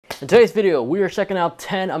In today's video, we are checking out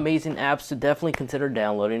 10 amazing apps to definitely consider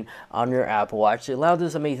downloading on your Apple Watch to allow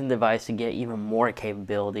this amazing device to get even more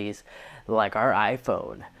capabilities like our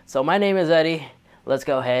iPhone. So my name is Eddie. Let's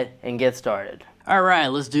go ahead and get started.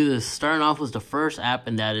 Alright, let's do this. Starting off with the first app,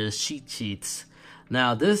 and that is CheatSheet.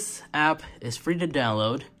 Now this app is free to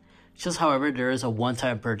download. Just however, there is a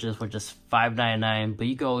one-time purchase which is $5.99, but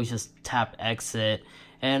you can always just tap exit.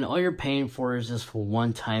 And all you're paying for is just for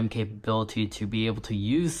one-time capability to be able to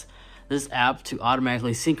use this app to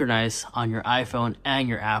automatically synchronize on your iPhone and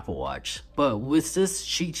your Apple Watch. But with this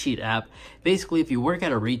CheatSheet app, basically if you work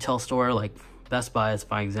at a retail store like Best Buy as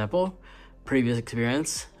my example, previous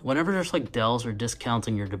experience, whenever there's like deals or discounts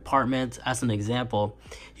in your department, as an example,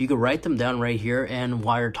 you could write them down right here, and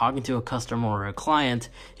while you're talking to a customer or a client,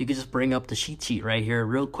 you could just bring up the cheat sheet right here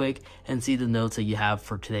real quick and see the notes that you have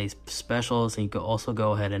for today's specials. And you could also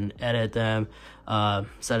go ahead and edit them,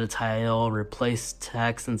 set a title, replace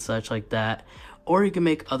text and such like that. Or you can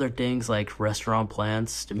make other things like restaurant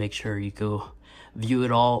plans to make sure you could view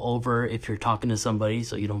it all over if you're talking to somebody,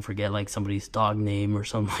 so you don't forget like somebody's dog name or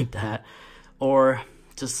something like that. Or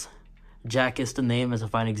just Jack is the name as a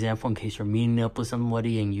fine example in case you're meeting up with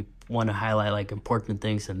somebody and you want to highlight like important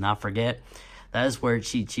things and not forget. That is where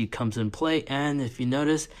CheatSheet comes in play. And if you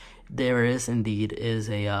notice, there is indeed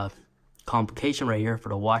a complication right here for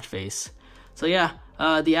the watch face. So yeah,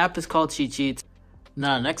 the app is called CheatSheet.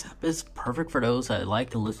 Now the next app is perfect for those that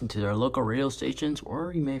like to listen to their local radio stations,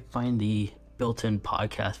 or you may find the built-in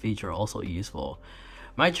podcast feature also useful.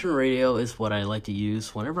 MytunerRadio is what I like to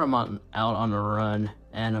use whenever I'm out on a run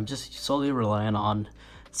and I'm just solely relying on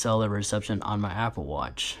cellular reception on my Apple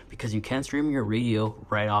Watch, because you can stream your radio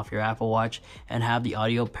right off your Apple Watch and have the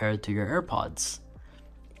audio paired to your AirPods.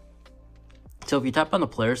 So if you tap on the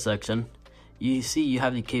player section, you see you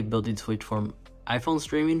have the capability to switch from iPhone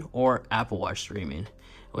streaming or Apple Watch streaming.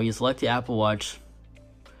 When you select the Apple Watch,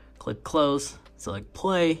 click close, select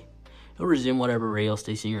play, it'll resume whatever radio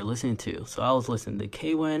station you're listening to. So I was listening to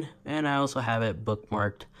KWIN, and I also have it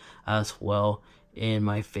bookmarked as well in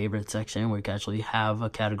my favorite section, where you can actually have a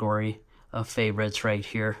category of favorites right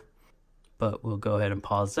here. But we'll go ahead and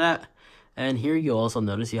pause that. And here you'll also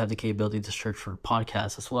notice you have the capability to search for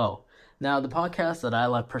podcasts as well. Now the podcasts that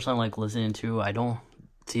I personally like listening to, I don't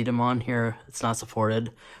see them on here, it's not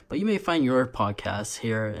supported, but you may find your podcast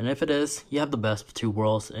here, and if it is, you have the best of two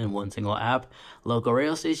worlds in one single app: local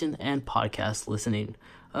radio station and podcast listening.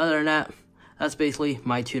 Other than that, that's basically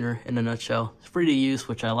MyTuner in a nutshell. It's free to use,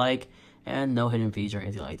 which I like, and no hidden fees or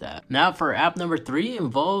anything like that. Now for app number 3,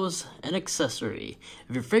 involves an accessory.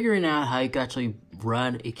 If you're figuring out how you can actually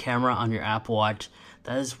run a camera on your Apple Watch,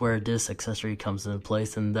 that is where this accessory comes into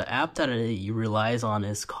place, and the app that it relies on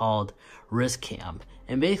is called Wristcam.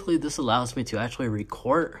 And basically this allows me to actually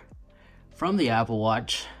record from the Apple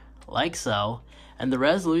Watch like so, and the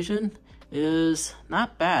resolution is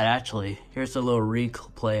not bad actually. Here's a little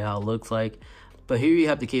replay how it looks like. But here you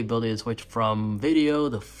have the capability to switch from video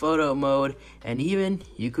to photo mode, and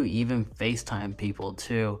you could even FaceTime people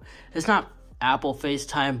too. It's not Apple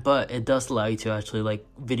FaceTime, but it does allow you to actually like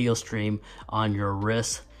video stream on your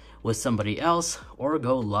wrist with somebody else, or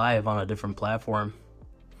go live on a different platform.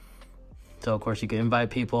 So of course you can invite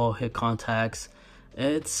people, hit contacts.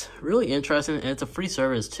 It's really interesting, and it's a free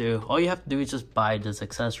service too. All you have to do is just buy this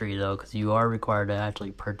accessory though, because you are required to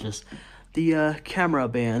actually purchase the camera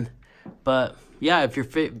band. But yeah, if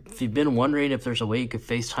you've been wondering if there's a way you could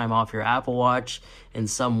FaceTime off your Apple Watch in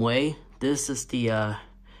some way, this is the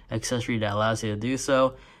accessory that allows you to do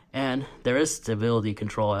so. And there is stability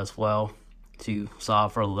control as well to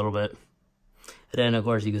solve for a little bit. And then of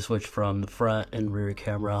course you can switch from the front and rear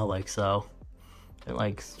camera like so, and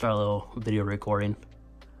like start a little video recording.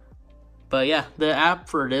 But yeah, the app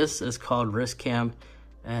for this is called Wristcam,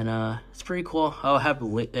 and it's pretty cool.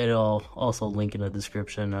 It'll also link in the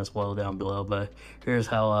description as well down below. But here's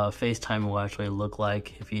how FaceTime will actually look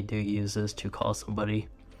like if you do use this to call somebody.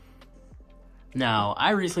 Now,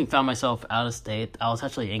 I recently found myself out of state. I was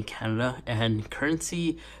actually in Canada, and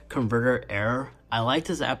currency converter error. I like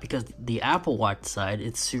this app because the Apple Watch side,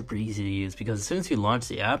 it's super easy to use, because as soon as you launch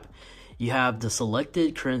the app, you have the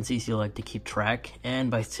selected currencies you like to keep track,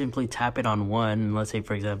 and by simply tapping on one, let's say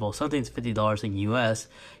for example, something's $50 in US,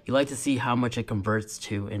 you like to see how much it converts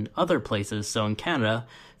to in other places. So in Canada,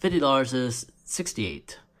 $50 is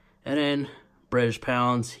 68, and then British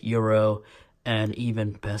pounds, euro, and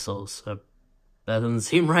even pesos. That doesn't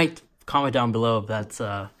seem right. Comment down below if that's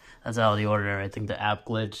out of the order. I think the app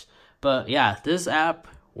glitched. But yeah, this app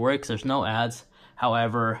works. There's no ads.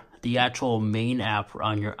 However, the actual main app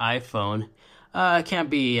on your iPhone can't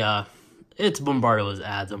be it's bombarded with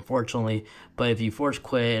ads, unfortunately. But if you force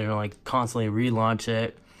quit and like constantly relaunch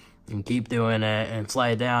it and keep doing it and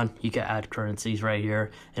slide it down, you can add currencies right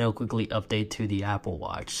here, and it'll quickly update to the Apple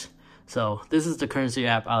Watch. So this is the currency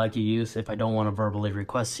app I like to use if I don't want to verbally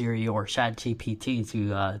request Siri or ChatGPT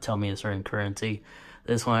to tell me a certain currency.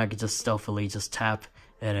 This one I could just stealthily just tap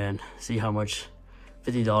and then see how much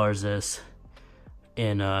 $50 is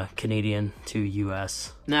in Canadian to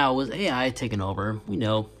US. Now, with AI taking over, we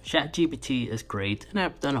know ChatGPT is great, and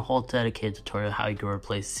I've done a whole dedicated tutorial how you can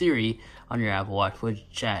replace Siri on your Apple Watch with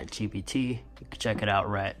ChatGPT. You can check it out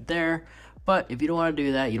right there. But if you don't want to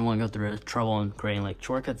do that, you don't want to go through the trouble and creating like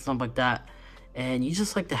shortcuts and stuff like that, and you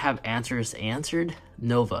just like to have answers answered,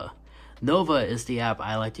 Nova is the app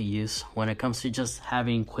I like to use when it comes to just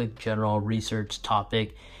having quick general research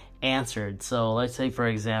topic answered. So let's say, for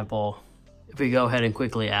example, if we go ahead and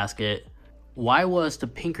quickly ask it, why was the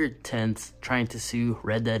Pinkertons trying to sue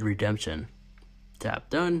Red Dead Redemption? Tap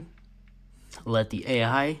done. Let the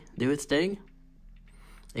AI do its thing.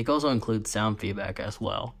 It can also include sound feedback as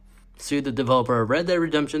well. Sue the developer of Red Dead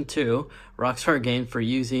Redemption 2, Rockstar Games, for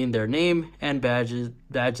using their name and badge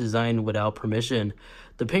design without permission.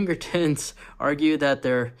 The Pinkertons argue that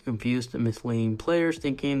they're confused and misleading players,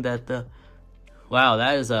 thinking that the... Wow,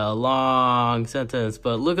 that is a long sentence,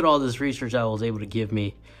 but look at all this research I was able to give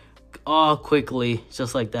me all quickly,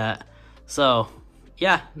 just like that. So,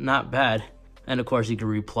 yeah, not bad. And of course, you can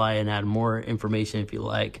reply and add more information if you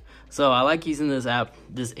like. So I like using this app,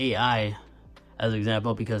 this AI, as an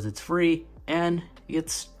example, because it's free and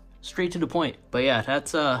it's straight to the point. But yeah,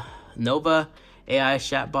 that's Nova AI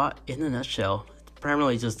chatbot in a nutshell. It's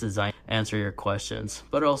primarily just designed to answer your questions,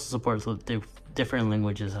 but it also supports with different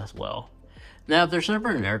languages as well. Now, if there's ever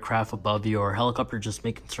an aircraft above you or a helicopter just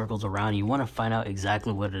making circles around you, want to find out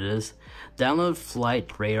exactly what it is, download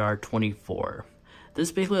Flight Radar 24.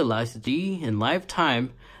 This basically allows you to see in live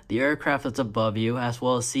time the aircraft that's above you, as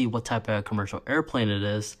well as see what type of commercial airplane it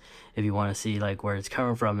is, if you want to see like where it's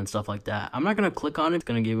coming from and stuff like that. I'm not going to click on it, it's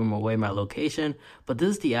going to give them away my location, but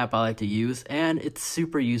this is the app I like to use, and it's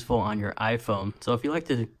super useful on your iPhone. So if you like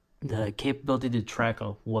the capability to track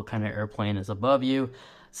what kind of airplane is above you,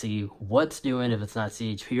 see what's doing, if it's not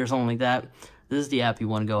CHP or something like that, this is the app you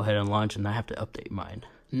want to go ahead and launch, and I have to update mine.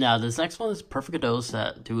 Now, this next one is perfect for those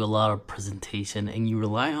that do a lot of presentation and you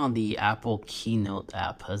rely on the Apple KeyNote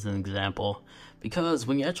app as an example. Because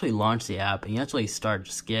when you actually launch the app and you actually start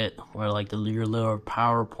just get, or like your little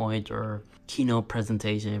PowerPoint or Keynote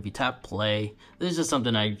presentation, if you tap play, this is just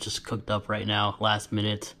something I just cooked up right now, last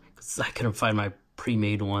minute, because I couldn't find my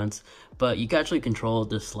pre-made ones. But you can actually control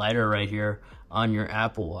this slider right here on your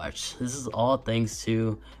Apple Watch. This is all thanks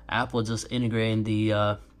to Apple just integrating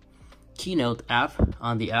the KeyNote app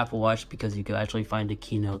on the Apple Watch, because you can actually find a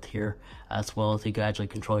KeyNote here as well. So you can actually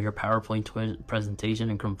control your PowerPoint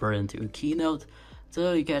presentation and convert it into a KeyNote,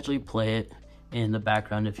 so you can actually play it in the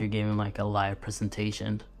background if you're giving like a live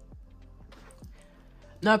presentation.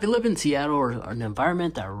 Now, if you live in Seattle or an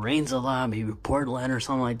environment that rains a lot, maybe Portland or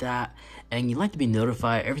something like that, and you like to be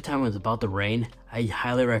notified every time it's about to rain, I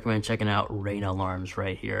highly recommend checking out Rain Alarms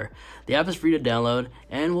right here. The app is free to download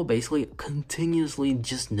and will basically continuously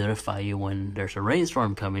just notify you when there's a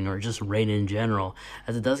rainstorm coming or just rain in general,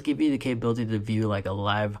 as it does give you the capability to view like a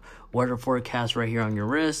live weather forecast right here on your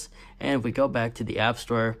wrist. And if we go back to the App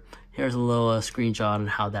Store, here's a little screenshot on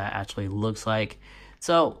how that actually looks like.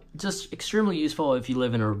 So just extremely useful if you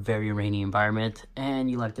live in a very rainy environment and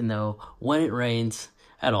you like to know when it rains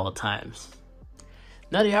at all times.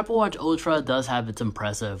 Now, the Apple Watch Ultra does have its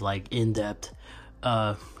impressive like in-depth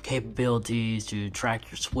capabilities to track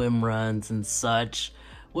your swim runs and such.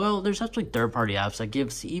 Well, there's actually third-party apps that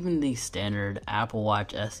gives even the standard Apple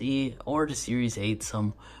Watch SE or the Series 8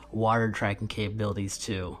 some water tracking capabilities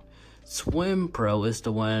too. Myswimopro is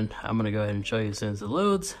the one I'm going to go ahead and show you as soon as it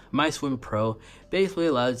loads. Myswimopro basically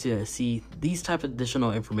allows you to see these type of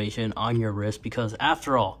additional information on your wrist, because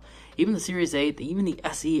after all, even the Series 8, even the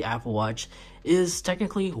SE Apple Watch is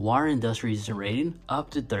technically water industries rating up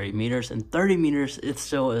to 30 meters, and 30 meters, it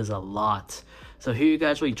still is a lot. So here you can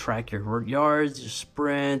actually track your yards, your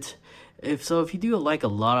sprint. If you do like a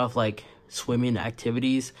lot of like swimming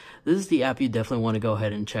activities, this is the app you definitely want to go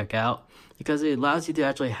ahead and check out, because it allows you to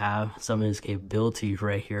actually have some of its capabilities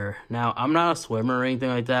right here. Now, I'm not a swimmer or anything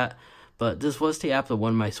like that, but this was the app that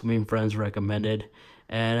one of my swimming friends recommended.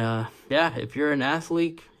 And yeah, if you're an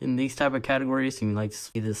athlete in these type of categories and you like to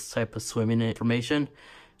see this type of swimming information,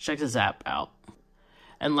 check this app out.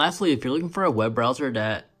 And lastly, if you're looking for a web browser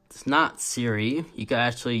that's not Siri, you can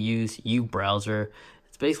actually use µBrowser.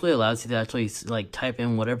 It basically allows you to actually like type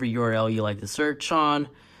in whatever URL you like to search on.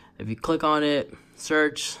 If you click on it,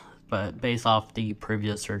 search, but based off the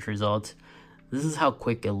previous search results, this is how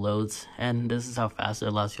quick it loads, and this is how fast it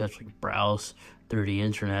allows you to actually browse through the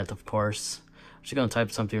internet, of course. I'm just gonna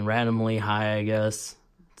type something randomly, hi, I guess,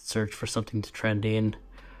 search for something trending,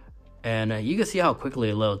 and you can see how quickly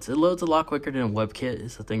it loads. It loads a lot quicker than WebKit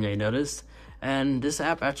is the thing I noticed, and this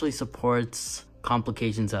app actually supports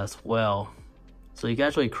complications as well. So you can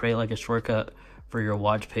actually create like a shortcut for your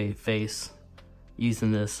watch face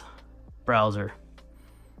using this browser.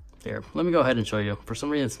 Here, let me go ahead and show you. For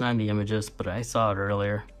some reason it's not in the images, but I saw it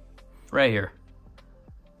earlier. Right here.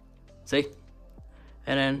 See?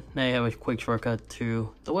 And then now you have a quick shortcut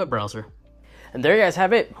to the web browser. And there you guys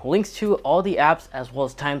have it. Links to all the apps as well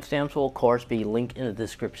as timestamps will of course be linked in the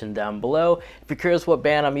description down below. If you're curious what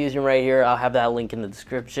band I'm using right here, I'll have that link in the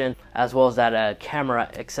description, as well as that camera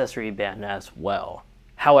accessory band as well.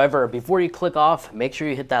 However, before you click off, make sure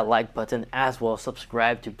you hit that like button as well as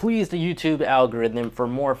subscribe to please the YouTube algorithm for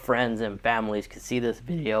more friends and families can see this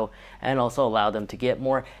video and also allow them to get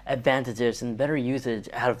more advantages and better usage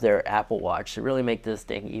out of their Apple Watch to really make this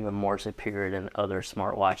thing even more superior than other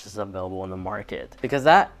smartwatches available in the market. Because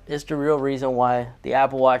that is the real reason why the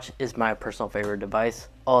Apple Watch is my personal favorite device,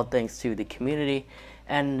 all thanks to the community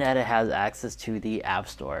and that it has access to the App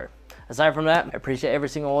Store. Aside from that, I appreciate every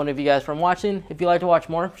single one of you guys from watching. If you'd like to watch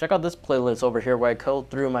more, check out this playlist over here where I code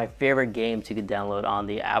through my favorite games you can download on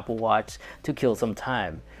the Apple Watch to kill some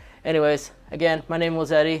time. Anyways, again, my name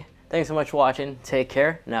was Eddie. Thanks so much for watching. Take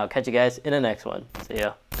care, and I'll catch you guys in the next one. See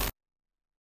ya.